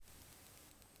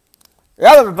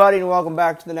Hello, everybody, and welcome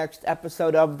back to the next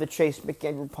episode of the Chase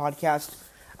McAndrew podcast.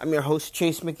 I'm your host,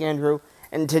 Chase McAndrew,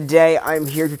 and today I'm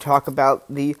here to talk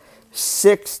about the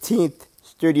 16th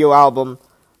studio album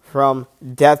from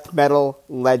death metal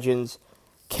legends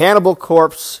Cannibal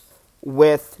Corpse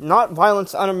with Not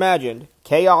Violence Unimagined,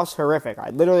 Chaos Horrific.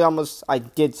 I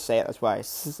did say it, that's why I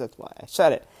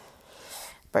said it.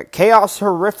 But Chaos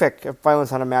Horrific, if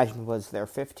Violence Unimagined, was their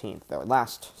 15th, their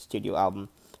last studio album.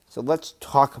 So let's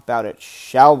talk about it,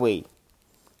 shall we?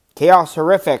 Chaos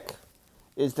Horrific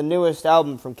is the newest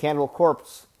album from Cannibal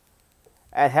Corpse.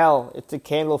 At hell, it's a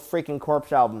Cannibal freaking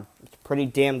Corpse album. It's pretty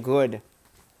damn good.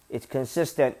 It's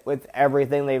consistent with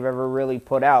everything they've ever really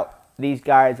put out. These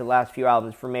guys, the last few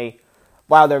albums for me,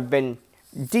 while they've been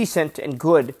decent and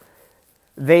good,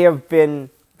 they have been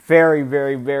very,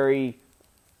 very, very,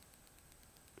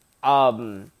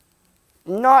 what's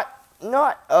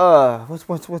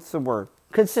the word?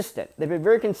 Consistent. They've been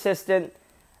very consistent.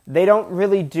 They don't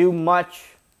really do much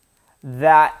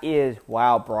that is...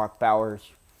 Wow, Brock Bowers,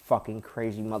 fucking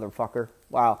crazy motherfucker.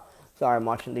 Wow. Sorry, I'm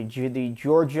watching the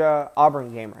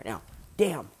Georgia-Auburn game right now.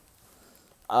 Damn.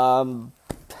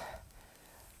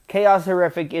 Chaos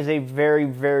Horrific is a very,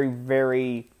 very,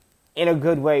 very, in a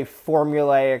good way,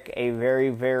 formulaic, a very,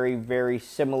 very, very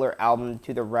similar album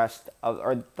to the rest of,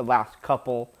 or the last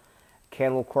couple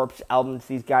Cannibal Corpse albums.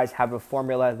 These guys have a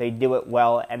formula, they do it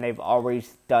well, and they've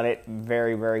always done it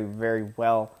very, very, very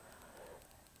well.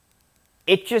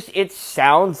 It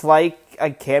sounds like a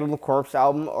Cannibal Corpse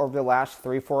album over the last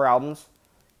 3-4 albums.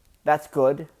 That's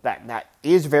good. That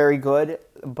is very good,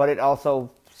 but it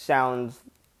also sounds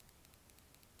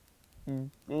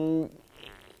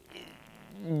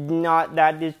not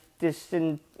that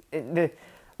distant.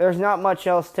 There's not much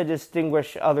else to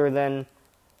distinguish other than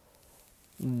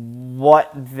what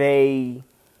they,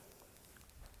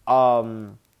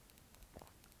 like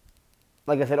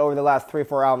I said, over the last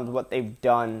 3-4 albums, what they've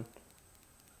done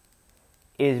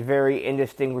is very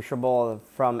indistinguishable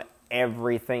from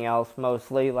everything else,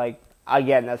 mostly. Like,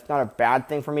 again, that's not a bad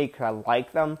thing for me, because I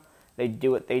like them. They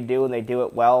do what they do, and they do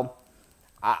it well.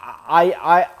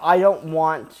 I don't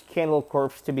want Cannibal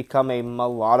Corpse to become a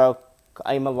melodic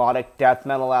death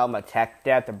metal album, a tech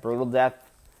death, a brutal death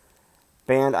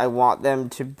band. I want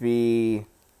them to be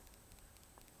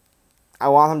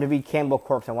Cannibal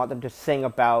Corpse. I want them to sing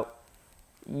about,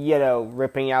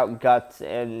 ripping out guts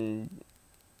and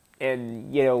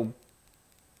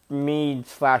mean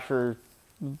slasher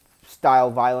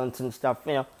style violence and stuff.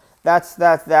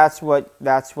 That's what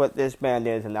this band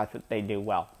is, and that's what they do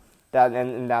well.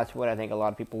 And that's what I think a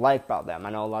lot of people like about them.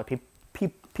 I know a lot of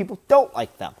people don't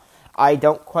like them. I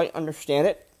don't quite understand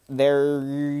it.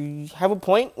 They have a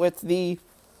point with the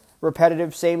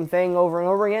repetitive same thing over and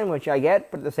over again, which I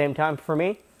get, but at the same time, for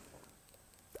me,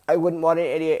 I wouldn't want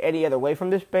it any other way from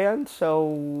this band.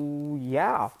 So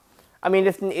yeah, I mean,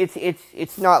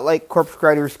 it's not like Corpse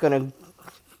Grinder's gonna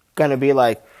be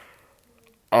like,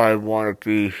 I want to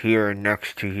be here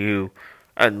next to you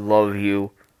and love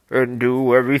you and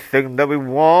do everything that we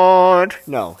want.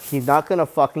 No, he's not gonna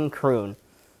fucking croon.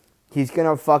 He's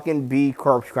gonna fucking be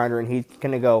Corpse Grinder, and he's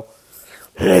gonna go,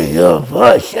 it's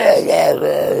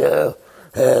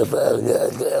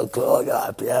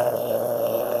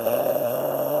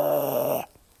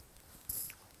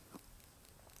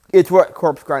what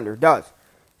Corpse Grinder does.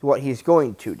 It's what he's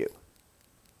going to do.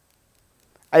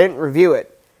 I didn't review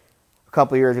it a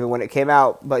couple years ago when it came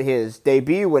out, but his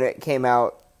debut when it came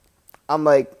out, I'm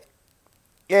like,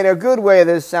 in a good way,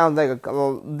 this sounds like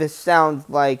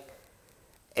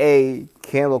a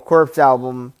Cannibal Corpse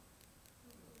album,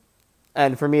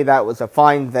 and for me that was a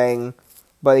fine thing.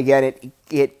 But again,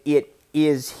 it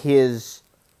is his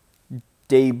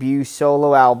debut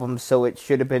solo album, so it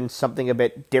should have been something a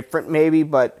bit different maybe,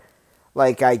 but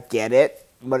like, I get it,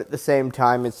 but at the same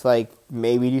time it's like,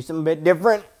 maybe do something a bit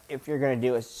different if you're going to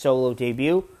do a solo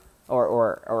debut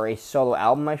or a solo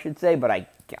album, I should say. But I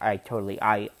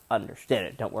understand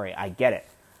it, don't worry, I get it.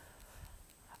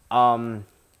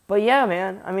 But yeah,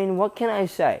 man, I mean, what can I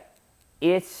say?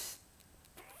 It's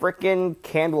frickin'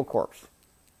 Cannibal Corpse.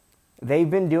 They've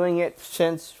been doing it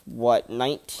since,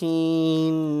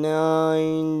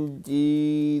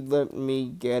 1990? Let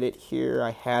me get it here.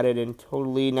 I had it in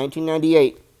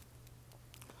 1998.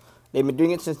 They've been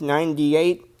doing it since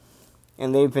 98,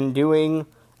 and they've been doing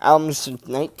albums since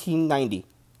 1990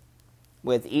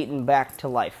 with Eaten Back to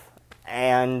Life.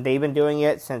 And they've been doing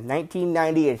it since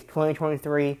 1990. It's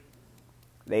 2023.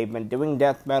 They've been doing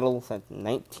death metal since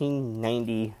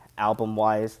 1990,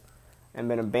 album-wise, and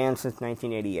been a band since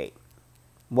 1988.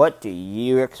 What do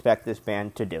you expect this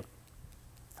band to do?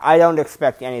 I don't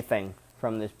expect anything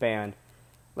from this band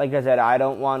like I said, I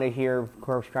don't want to hear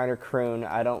Corpse Grinder croon.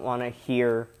 I don't want to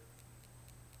hear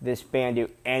this band do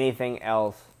anything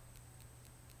else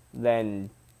than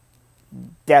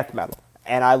death metal.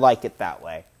 And I like it that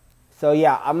way. So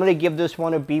yeah, I'm going to give this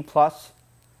one a B+.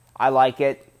 I like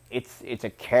it. It's a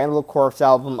Cannibal Corpse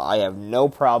album. I have no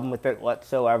problem with it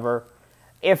whatsoever.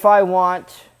 If I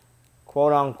want,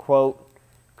 quote unquote,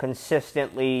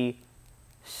 consistently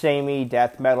samey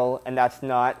death metal, and I'm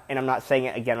not saying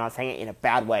it again, I'm not saying it in a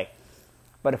bad way,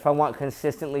 but if I want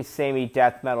consistently samey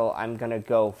death metal, I'm gonna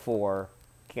go for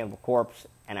Cannibal Corpse,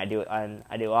 and I do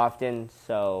often.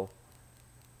 So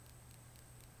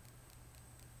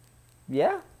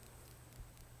yeah.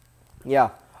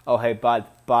 Oh hey, by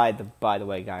the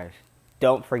way, guys,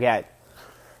 don't forget.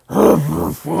 I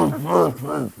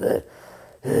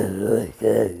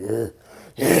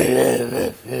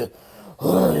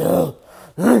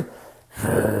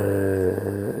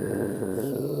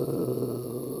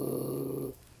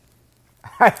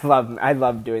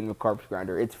love doing the Corpse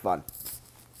Grinder. It's fun.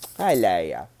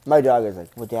 Yeah. My dog is like,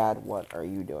 well, Dad, what are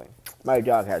you doing? My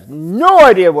dog has no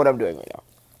idea what I'm doing right now.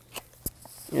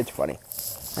 It's funny.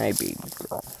 Hey, baby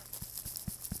girl.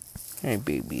 Hey,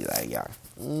 baby, that guy.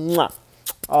 Mwah.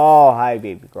 Oh, hi,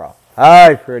 baby girl.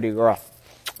 Hi, pretty girl.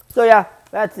 So, yeah,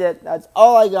 that's it. That's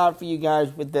all I got for you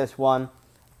guys with this one.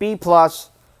 B+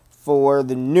 for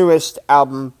the newest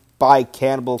album by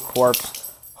Cannibal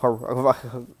Corpse.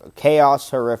 Chaos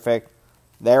Horrific.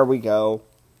 There we go.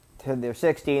 To their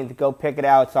 16th. Go pick it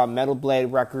out. It's on Metal Blade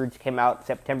Records. Came out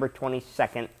September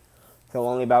 22nd. So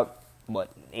only about,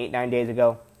 8-9 days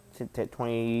ago.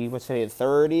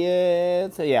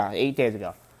 30th? So yeah, 8 days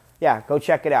ago. Yeah, go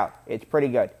check it out. It's pretty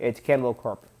good. It's Cannibal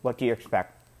Corpse. What do you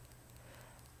expect?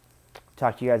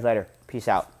 Talk to you guys later. Peace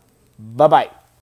out. Bye-bye.